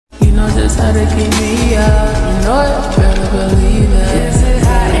just how to keep me up. You know I try to believe it. Is it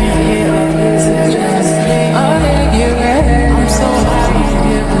hot in here or is it just me? Oh yeah, get ready. I'm so hot in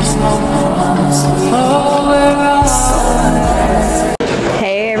here, the smoke. Oh, we're all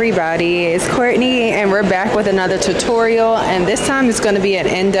Hey everybody, it's Courtney and we're back with another tutorial, and this time it's going to be an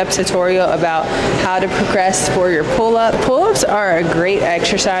in-depth tutorial about how to progress for your pull-up. Pull-ups are a great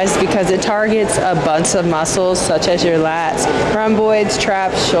exercise because it targets a bunch of muscles such as your lats, rhomboids,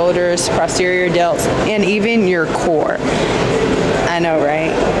 traps, shoulders, posterior delts, and even your core. I know,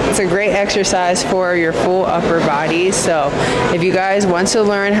 right? It's a great exercise for your full upper body. So if you guys want to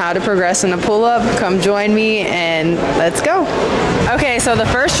learn how to progress in a pull-up, come join me and let's go. Okay, so the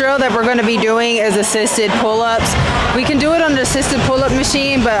first drill that we're going to be doing is assisted pull-ups. We can do it on the assisted pull-up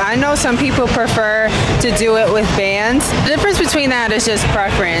machine, but I know some people prefer to do it with bands. The difference between that is just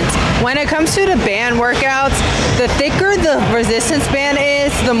preference. When it comes to the band workouts, the thicker the resistance band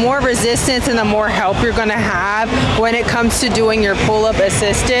is, the more resistance and the more help you're going to have when it comes to doing your pull-up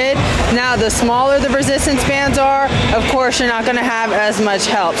assisted. Now, the smaller the resistance bands are, of course, you're not going to have as much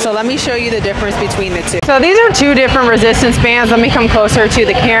help. So let me show you the difference between the two. So these are two different resistance bands. Let me come closer to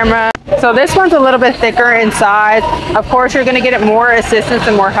the camera. So this one's a little bit thicker in size. Of course, you're going to get more assistance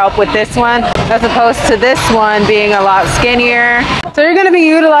and more help with this one as opposed to this one being a lot skinnier. So you're going to be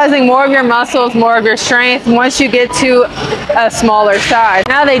utilizing more of your muscles, more of your strength once you get to a smaller size.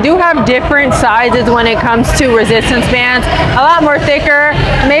 Now, they do have different sizes when it comes to resistance bands. A lot more thicker,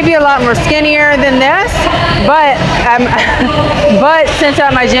 maybe a lot more skinnier than this, but since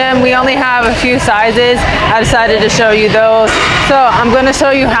at my gym we only have a few sizes, I decided to show you those. So I'm going to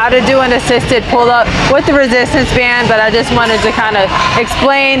show you how to do an assisted pull-up with the resistance band, but I just wanted to kind of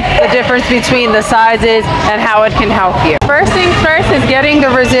explain the difference between the sizes and how it can help you. First things first is getting the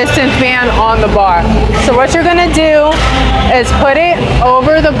resistance band on the bar. So what you're going to do is put it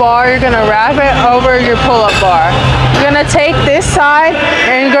over the bar. You're going to wrap it over your pull-up bar. You're going to take this side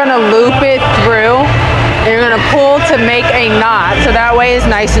and you're going to loop it through. And you're going to pull to make a knot, so that way it's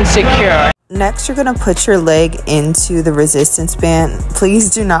nice and secure. Next, you're going to put your leg into the resistance band. Please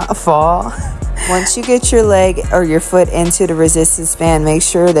do not fall. Once you get your leg or your foot into the resistance band, make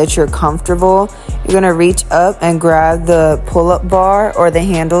sure that you're comfortable. You're going to reach up and grab the pull-up bar or the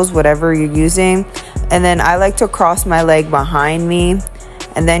handles, whatever you're using. And then I like to cross my leg behind me.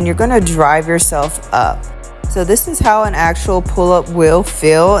 And then you're going to drive yourself up. So this is how an actual pull-up will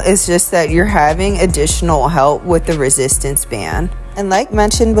feel. It's just that you're having additional help with the resistance band. And like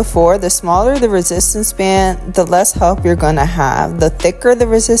mentioned before, the smaller the resistance band, the less help you're going to have. The thicker the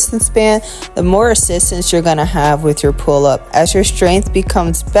resistance band, the more assistance you're going to have with your pull-up. As your strength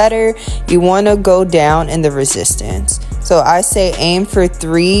becomes better, you want to go down in the resistance. So I say aim for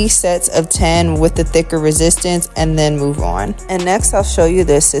 3 sets of 10 with the thicker resistance and then move on. And next I'll show you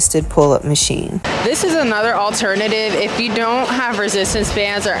the assisted pull-up machine. This is another alternative if you don't have resistance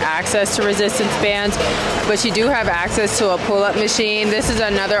bands or access to resistance bands, but you do have access to a pull-up machine. This is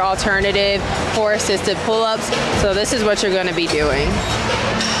another alternative for assisted pull-ups. So this is what you're going to be doing.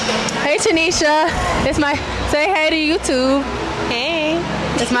 Hey Tanisha, say hey to YouTube. Hey,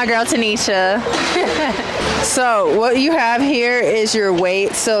 it's my girl Tanisha. So what you have here is your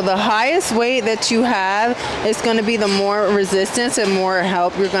weight. So the highest weight that you have is going to be the more resistance and more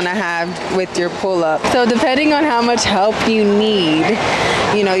help you're going to have with your pull-up. So depending on how much help you need,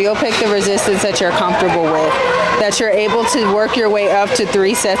 you'll pick the resistance that you're comfortable with, that you're able to work your way up to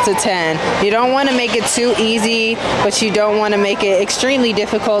 3 sets of 10. You don't want to make it too easy, but you don't want to make it extremely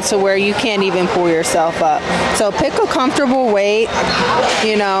difficult to where you can't even pull yourself up. So pick a comfortable weight,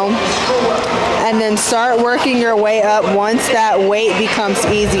 and then start working your way up once that weight becomes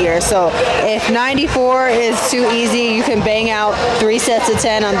easier. So if 94 is too easy, you can bang out 3 sets of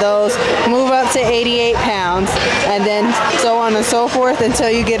 10 on those, move up to 88 pounds, and then so on and so forth until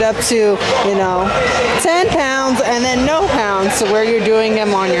you get up to, 10 pounds and then no pounds, so where you're doing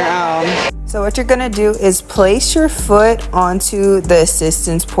them on your own. So what you're going to do is place your foot onto the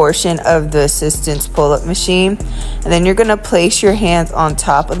assistance portion of the assistance pull-up machine, and then you're going to place your hands on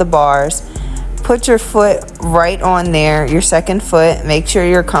top of the bars. Put your foot right on there, your second foot. Make sure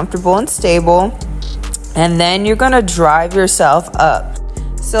you're comfortable and stable, and then you're going to drive yourself up.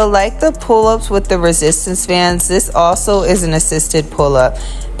 So like the pull-ups with the resistance bands, this also is an assisted pull-up,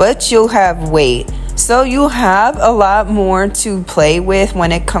 but you'll have weight. So you have a lot more to play with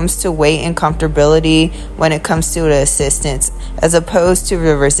when it comes to weight and comfortability when it comes to the assistance as opposed to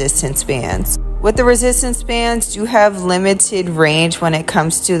the resistance bands. With the resistance bands, you have limited range when it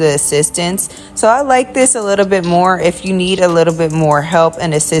comes to the assistance. So I like this a little bit more if you need a little bit more help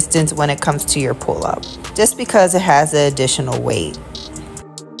and assistance when it comes to your pull-up, just because it has the additional weight.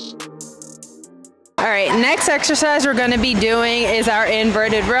 All right, next exercise we're going to be doing is our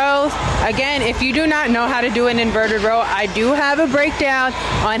inverted rows. Again, if you do not know how to do an inverted row, I do have a breakdown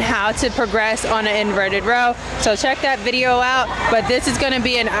on how to progress on an inverted row. So check that video out, but this is going to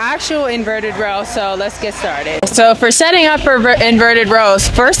be an actual inverted row, so let's get started. So for setting up for inverted rows,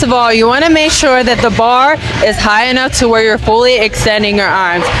 first of all, you want to make sure that the bar is high enough to where you're fully extending your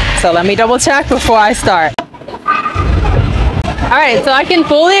arms. So let me double check before I start. All right, so I can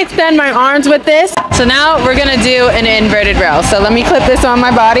fully extend my arms with this. So now we're gonna do an inverted row. So let me clip this on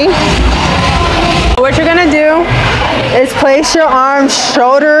my body. What you're gonna do is place your arms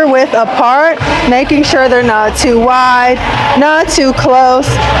shoulder width apart, making sure they're not too wide, not too close,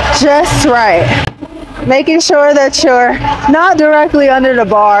 just right. Making sure that you're not directly under the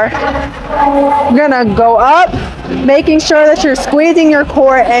bar. You're gonna go up, making sure that you're squeezing your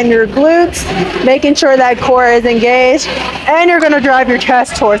core and your glutes, making sure that core is engaged, and you're gonna drive your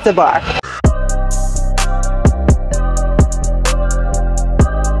chest towards the bar.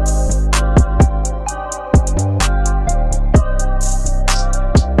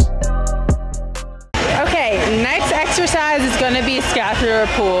 Okay, next exercise is gonna be scapular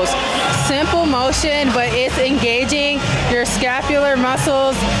pulls. Simple motion, but it's engaging your scapular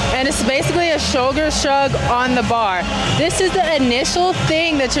muscles, and it's basically a shoulder shrug on the bar. This is the initial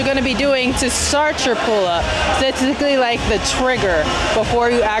thing that you're going to be doing to start your pull-up. So it's basically like the trigger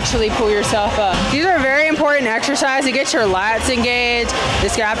before you actually pull yourself up. These are very important exercises to get your lats engaged, the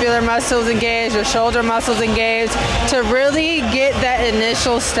scapular muscles engaged, your shoulder muscles engaged, to really get that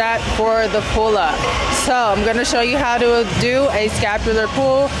initial step for the pull-up. So I'm going to show you how to do a scapular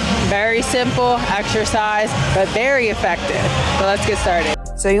pull. Very simple exercise, but very effective. So let's get started.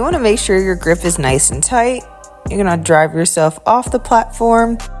 So you want to make sure your grip is nice and tight. You're going to drive yourself off the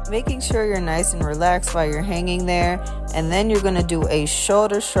platform, making sure you're nice and relaxed while you're hanging there. And then you're going to do a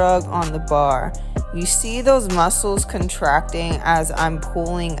shoulder shrug on the bar. You see those muscles contracting as I'm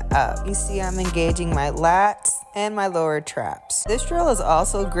pulling up. You see I'm engaging my lats and my lower traps. This drill is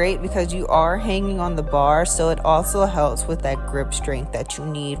also great because you are hanging on the bar, so it also helps with that grip strength that you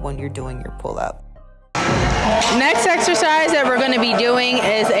need when you're doing your pull-up. Next exercise that we're going to be doing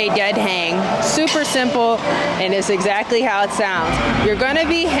is a dead hang. Super simple, and it's exactly how it sounds. You're going to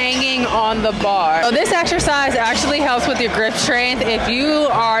be hanging on the bar. So this exercise actually helps with your grip strength. If you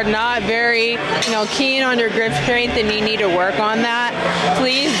are not very, keen on your grip strength and you need to work on that,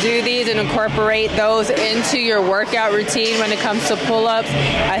 please do these and incorporate those into your workout routine when it comes to pull-ups.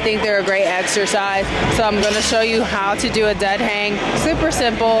 I think they're a great exercise. So I'm going to show you how to do a dead hang. Super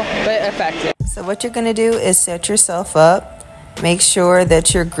simple, but effective. So what you're going to do is set yourself up. Make sure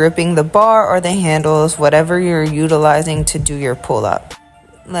that you're gripping the bar or the handles, whatever you're utilizing to do your pull-up.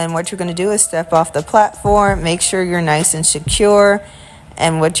 Then what you're going to do is step off the platform. Make sure you're nice and secure.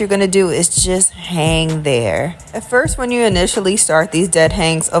 And what you're going to do is just hang there. At first, when you initially start these dead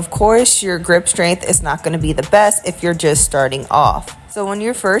hangs, of course, your grip strength is not going to be the best if you're just starting off. So when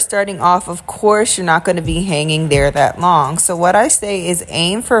you're first starting off, of course, you're not going to be hanging there that long. So what I say is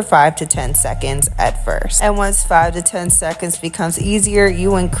aim for 5 to 10 seconds at first. And once 5 to 10 seconds becomes easier,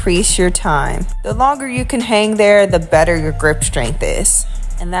 you increase your time. The longer you can hang there, the better your grip strength is.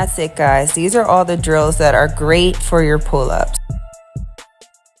 And that's it, guys. These are all the drills that are great for your pull-ups.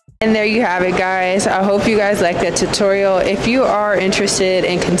 And there you have it, guys. I hope you guys liked that tutorial. If you are interested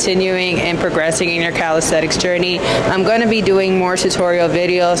in continuing and progressing in your calisthenics journey, I'm going to be doing more tutorial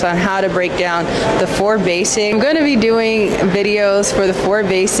videos on how to break down the 4 basic. I'm going to be doing videos for the 4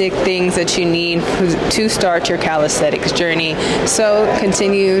 basic things that you need to start your calisthenics journey. So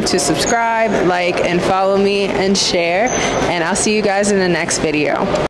continue to subscribe, like, and follow me and share. And I'll see you guys in the next video.